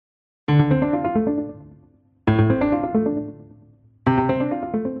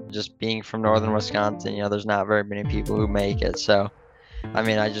Just being from northern Wisconsin, there's not very many people who make it. So, I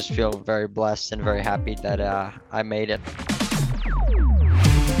mean, I just feel very blessed and very happy that I made it.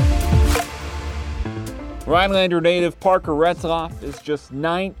 Rhinelander native Parker Retzlaff is just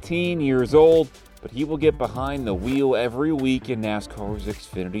 19 years old, but he will get behind the wheel every week in NASCAR's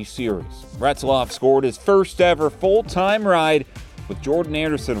Xfinity Series. Retzlaff scored his first ever full-time ride with Jordan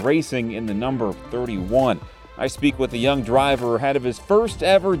Anderson Racing in the number 31. I speak with the young driver ahead of his first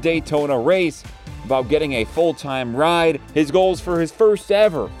ever Daytona race about getting a full-time ride, his goals for his first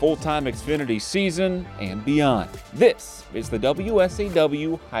ever full-time Xfinity season, and beyond. This is the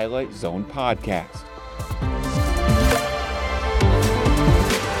WSAW Highlight Zone podcast.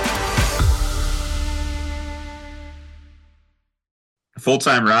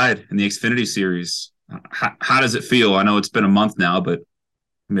 Full-time ride in the Xfinity Series. How does it feel? I know it's been a month now, but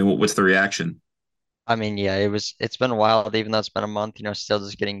I mean, what's the reaction? I mean, yeah, it's been wild, even though it's been a month, still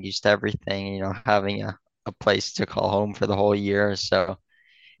just getting used to everything, having a place to call home for the whole year. So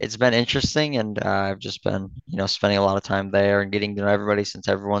it's been interesting, and I've just been, spending a lot of time there and getting to know everybody since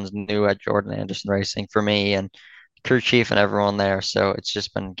everyone's new at Jordan Anderson Racing for me and crew chief and everyone there. So it's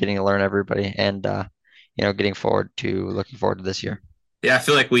just been getting to learn everybody and looking forward to this year. Yeah, I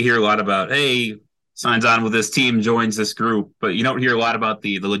feel like we hear a lot about, hey, signs on with this team, joins this group, but you don't hear a lot about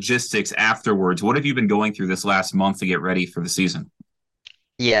the logistics afterwards. What have you been going through this last month to get ready for the season?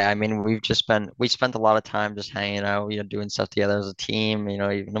 Yeah, I mean, we spent a lot of time just hanging out, doing stuff together as a team,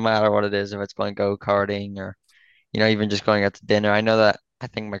 even no matter what it is, if it's going go-karting or, even just going out to dinner. I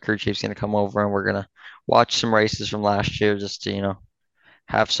think my crew chief's gonna come over and we're gonna watch some races from last year just to,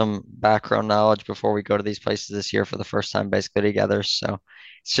 have some background knowledge before we go to these places this year for the first time basically together. So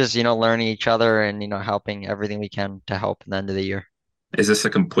it's just, learning each other and, helping everything we can to help in the end of the year. Is this a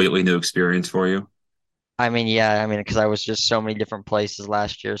completely new experience for you? I mean, yeah, I mean, because I was just so many different places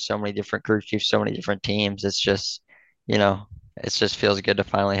last year, so many different crew chiefs, so many different teams. You know, it just feels good to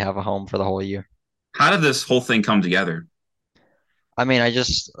finally have a home for the whole year. How did this whole thing come together? I mean, it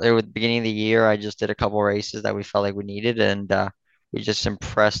was the beginning of the year, I just did a couple races that we felt like we needed, and we just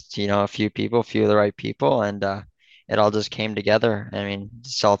impressed, a few people, a few of the right people, and it all just came together. I mean,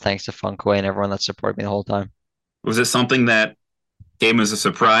 it's all thanks to Funkaway and everyone that supported me the whole time. Was it something that came as a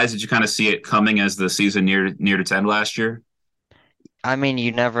surprise? Did you kind of see it coming as the season near to 10 last year? I mean,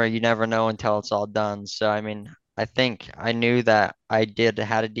 you never know until it's all done. So, I mean, I think I knew that I did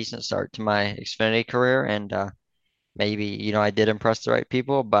had a decent start to my Xfinity career, and maybe, I did impress the right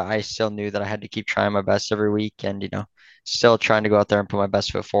people, but I still knew that I had to keep trying my best every week and, still trying to go out there and put my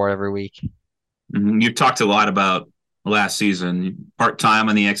best foot forward every week. You talked a lot about last season, part time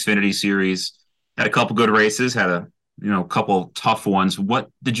in the Xfinity Series. Had a couple good races, had a couple tough ones.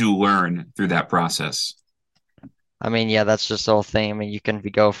 What did you learn through that process? I mean, yeah, that's just the whole thing. I mean, you can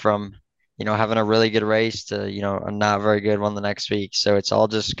go from, having a really good race to, a not very good one the next week. So it's all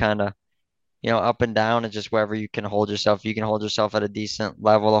just kind of, up and down and just wherever you can hold yourself. If you can hold yourself at a decent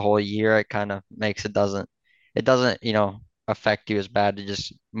level the whole year, it kind of makes it doesn't, affect you as bad to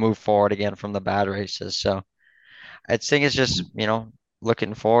just move forward again from the bad races. So I think it's just,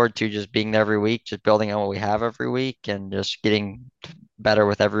 looking forward to just being there every week, just building on what we have every week and just getting better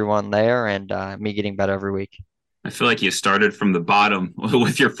with everyone there and me getting better every week. I feel like you started from the bottom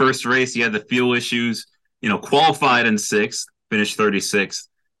with your first race. You had the fuel issues, qualified in sixth, finished 36th.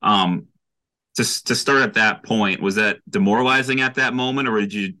 Um, to start at that point, was that demoralizing at that moment, or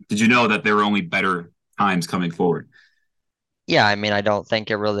did you know that there were only better times coming forward? Yeah, I mean, I don't think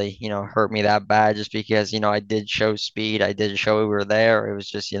it really, hurt me that bad just because, I did show speed. I did show we were there. It was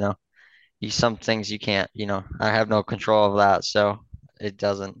just, some things you can't, I have no control of that. So it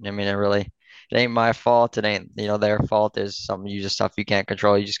doesn't, I mean, it ain't my fault. It ain't, their fault. There's some you just stuff you can't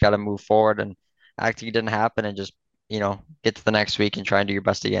control. You just got to move forward and act like it didn't happen and just, get to the next week and try and do your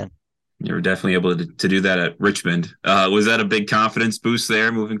best again. You were definitely able to do that at Richmond. Was that a big confidence boost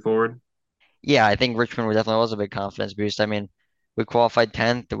there moving forward? Yeah, I think Richmond definitely was a big confidence boost. I mean, we qualified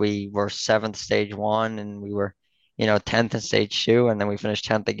 10th. We were seventh stage one, and we were, 10th in stage two, and then we finished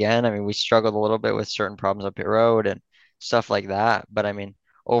 10th again. I mean, we struggled a little bit with certain problems up pit road and stuff like that. But I mean,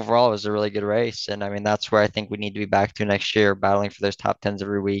 overall, it was a really good race, and I mean, that's where I think we need to be back to next year, battling for those top tens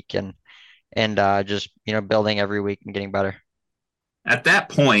every week and just building every week and getting better. At that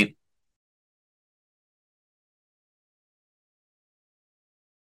point,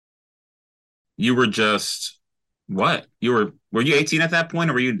 you were just what? Were you 18 at that point,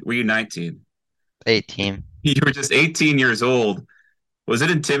 or were you 19? 18. You were just 18 years old. Was it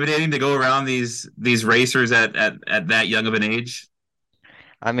intimidating to go around these racers at that young of an age?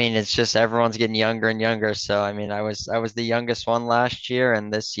 I mean, it's just everyone's getting younger and younger. So I mean, I was the youngest one last year,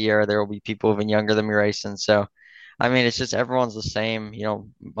 and this year there will be people even younger than me racing. So I mean, it's just everyone's the same,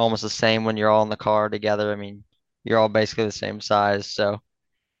 almost the same when you're all in the car together. I mean, you're all basically the same size. So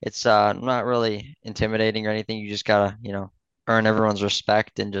it's not really intimidating or anything. You just gotta, earn everyone's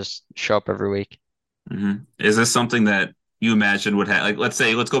respect and just show up every week. Is this something that you imagine would have, like, let's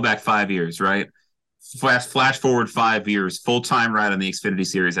say, let's go back 5 years, right? Flash forward 5 years, full time ride on the Xfinity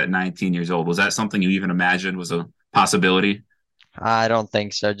Series at 19 years old. Was that something you even imagined was a possibility? I don't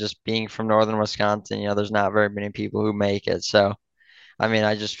think so. Just being from northern Wisconsin, there's not very many people who make it. So I mean,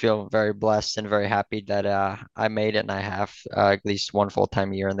 I just feel very blessed and very happy that I made it and I have at least one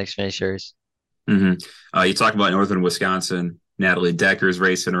full-time year in the Xfinity Series. hmm you talk about Northern Wisconsin. Natalie Decker's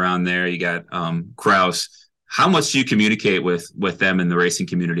racing around there. You got Kraus. How much do you communicate with them in the racing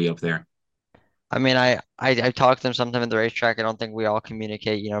community up there? I mean, I talk to them sometime at the racetrack. I don't think we all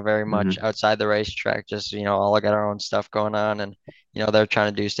communicate, very much hmm outside the racetrack. Just, all got our own stuff going on and, they're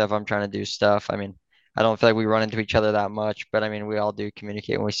trying to do stuff. I'm trying to do stuff. I mean, I don't feel like we run into each other that much, but I mean, we all do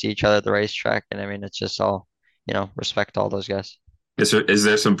communicate when we see each other at the racetrack. And I mean, it's just all, respect all those guys. Is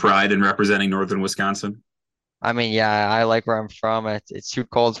there some pride in representing Northern Wisconsin? I mean, yeah, I like where I'm from. It's too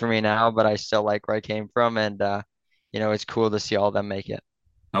cold for me now, but I still like where I came from. And, it's cool to see all of them make it.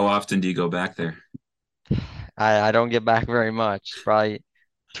 How often do you go back there? I don't get back very much. Probably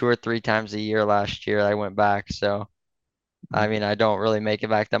two or three times a year last year I went back. So I mean I don't really make it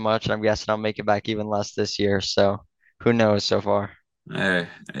back that much. And I'm guessing I'll make it back even less this year. So who knows so far. Uh,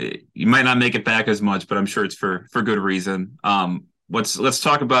 you might not make it back as much, but I'm sure it's for good reason. Let's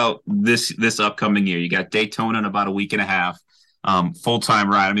talk about this upcoming year. You got Daytona in about a week and a half. Full time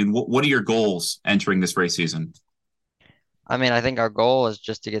ride. I mean, what are your goals entering this race season? I mean I think our goal is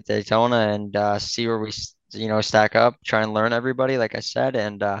just to get to Daytona and see where stack up, try and learn everybody, like I said,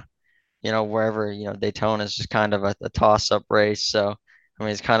 and wherever, Daytona is just kind of a toss-up race. So I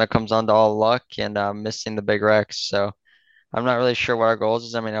mean it kind of comes on to all luck and missing the big wrecks. So I'm not really sure what our goals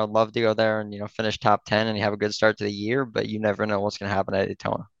is. I mean, I would love to go there and, finish top 10 and have a good start to the year, but you never know what's going to happen at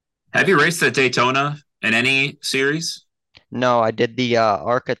Daytona. Have you raced at Daytona in any series? No, I did the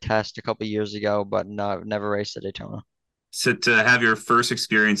ARCA test a couple years ago, but no, I've never raced at Daytona. So to have your first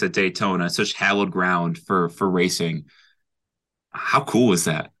experience at Daytona, such hallowed ground for racing, how cool is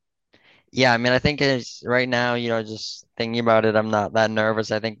that? Yeah, I mean, I think it's right now, just thinking about it, I'm not that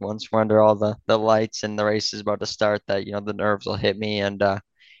nervous. I think once we're under all the lights and the race is about to start, that, the nerves will hit me and,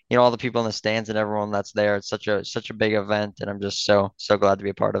 all the people in the stands and everyone that's there. It's such a big event, and I'm just so glad to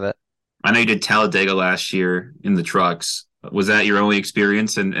be a part of it. I know you did Talladega last year in the trucks. Was that your only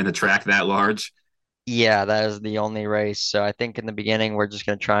experience in a track that large? Yeah, that is the only race. So I think in the beginning we're just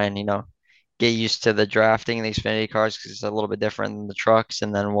gonna try and get used to the drafting in the Xfinity cars because it's a little bit different than the trucks,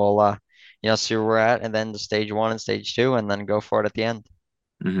 and then we'll see where we're at, and then the stage one and stage two, and then go for it at the end.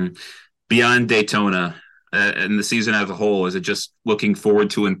 hmm Beyond Daytona and the season as a whole, is it just looking forward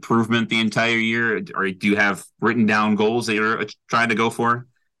to improvement the entire year, or do you have written down goals that you're trying to go for?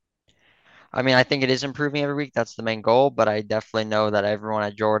 I mean, I think it is improving every week. That's the main goal, but I definitely know that everyone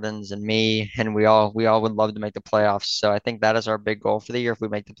at Jordan's and me and we all would love to make the playoffs. So I think that is our big goal for the year. If we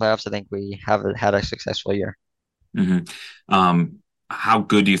make the playoffs, I think we have had a successful year. hmm how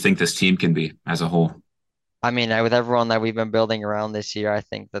good do you think this team can be as a whole? I mean, with everyone that we've been building around this year, I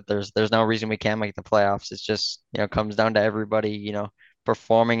think that there's no reason we can't make the playoffs. It's just, comes down to everybody,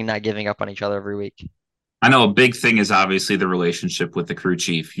 performing and not giving up on each other every week. I know a big thing is obviously the relationship with the crew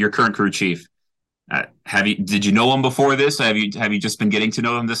chief, your current crew chief. Did you know him before this? Have you just been getting to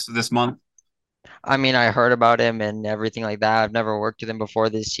know him this month? I mean, I heard about him and everything like that. I've never worked with him before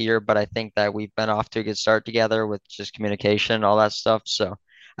this year, but I think that we've been off to a good start together with just communication and all that stuff. So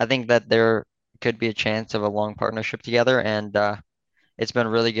I think that there could be a chance of a long partnership together, and it's been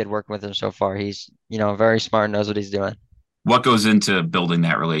really good working with him so far. He's, very smart and knows what he's doing. What goes into building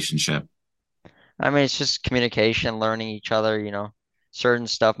that relationship? I mean, it's just communication, learning each other, certain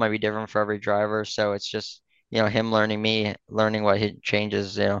stuff might be different for every driver. So it's just, him learning me, learning what he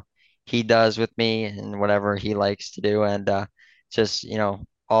changes, he does with me and whatever he likes to do. And just,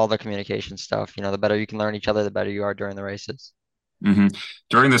 all the communication stuff, the better you can learn each other, the better you are during the races. hmm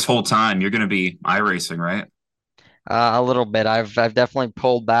During this whole time, you're going to be iRacing, right? A little bit. I've definitely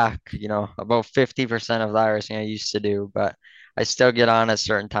pulled back, about 50% of the iRacing I used to do, but I still get on at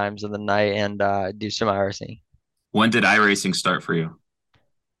certain times of the night and do some iRacing. When did iRacing start for you?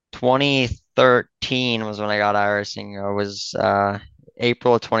 2013 was when I got iRacing. It was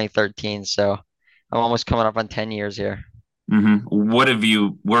April of 2013, so I'm almost coming up on 10 years here. What have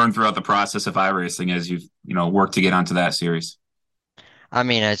you learned throughout the process of iRacing as you've worked to get onto that series? I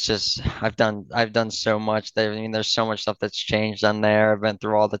mean, it's just I've done so much. I mean, there's so much stuff that's changed on there. I've been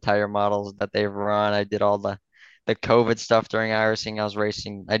through all the tire models that they've run. I did all the COVID stuff during iRacing. I was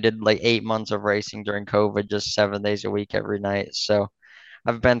racing. I did like 8 months of racing during COVID, just 7 days a week every night. So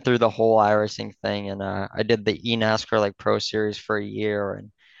I've been through the whole iRacing thing, and I did the eNASCAR like Pro Series for a year,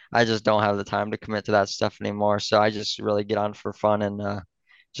 and I just don't have the time to commit to that stuff anymore. So I just really get on for fun and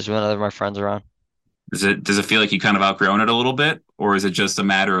just when other my friends around. Does it feel like you kind of outgrown it a little bit, or is it just a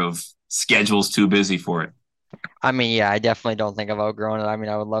matter of schedule's too busy for it? I mean, yeah, I definitely don't think I've outgrown it. I mean,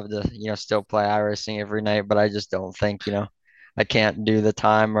 I would love to, still play iRacing every night, but I just don't think, I can't do the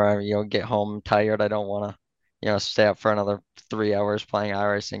time or, get home tired. I don't want to, stay up for another 3 hours playing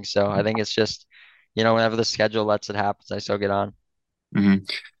iRacing. So I think it's just, whenever the schedule lets it happen, I still get on. hmm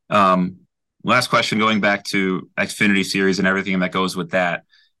Last question, going back to Xfinity Series and everything that goes with that.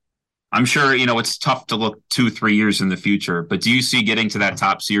 I'm sure, it's tough to look 2, 3 years in the future, but do you see getting to that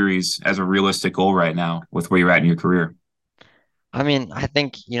top series as a realistic goal right now with where you're at in your career? I mean, I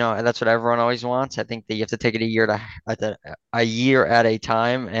think, that's what everyone always wants. I think that you have to take it a year at a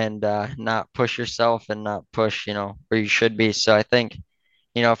time and not push yourself and not push, where you should be. So I think,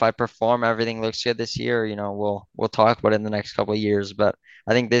 if I perform, everything looks good this year, we'll talk about it in the next couple of years. But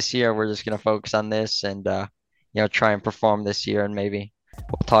I think this year we're just gonna focus on this and try and perform this year and maybe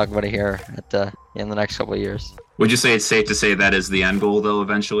we'll talk about it here in the next couple of years. Would you say it's safe to say that is the end goal, though,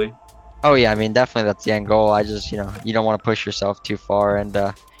 eventually? Oh yeah, I mean definitely that's the end goal. I just, you don't want to push yourself too far and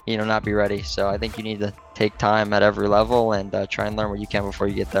not be ready. So I think you need to take time at every level and try and learn what you can before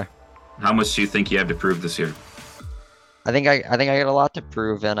you get there. How much do you think you have to prove this year? I think I got a lot to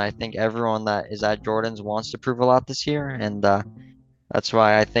prove, and I think everyone that is at Jordan's wants to prove a lot this year, and that's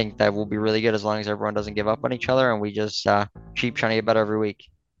why I think that we'll be really good as long as everyone doesn't give up on each other and we just keep trying to get better every week.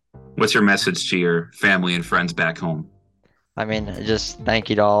 What's your message to your family and friends back home? I mean, just thank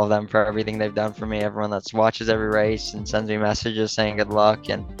you to all of them for everything they've done for me, everyone that watches every race and sends me messages saying good luck,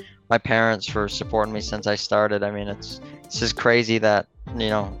 and my parents for supporting me since I started. I mean, it's just crazy that,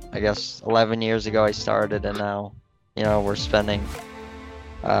 I guess 11 years ago I started and now, we're spending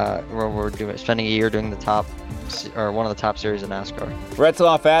spending a year doing one of the top series in NASCAR.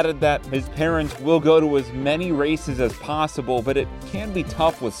 Retzloff added that his parents will go to as many races as possible, but it can be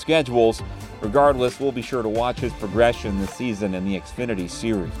tough with schedules. Regardless, we'll be sure to watch his progression this season in the Xfinity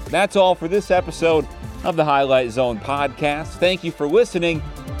Series. That's all for this episode of the Highlight Zone podcast. Thank you for listening,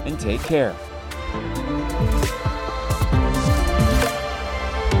 and take care.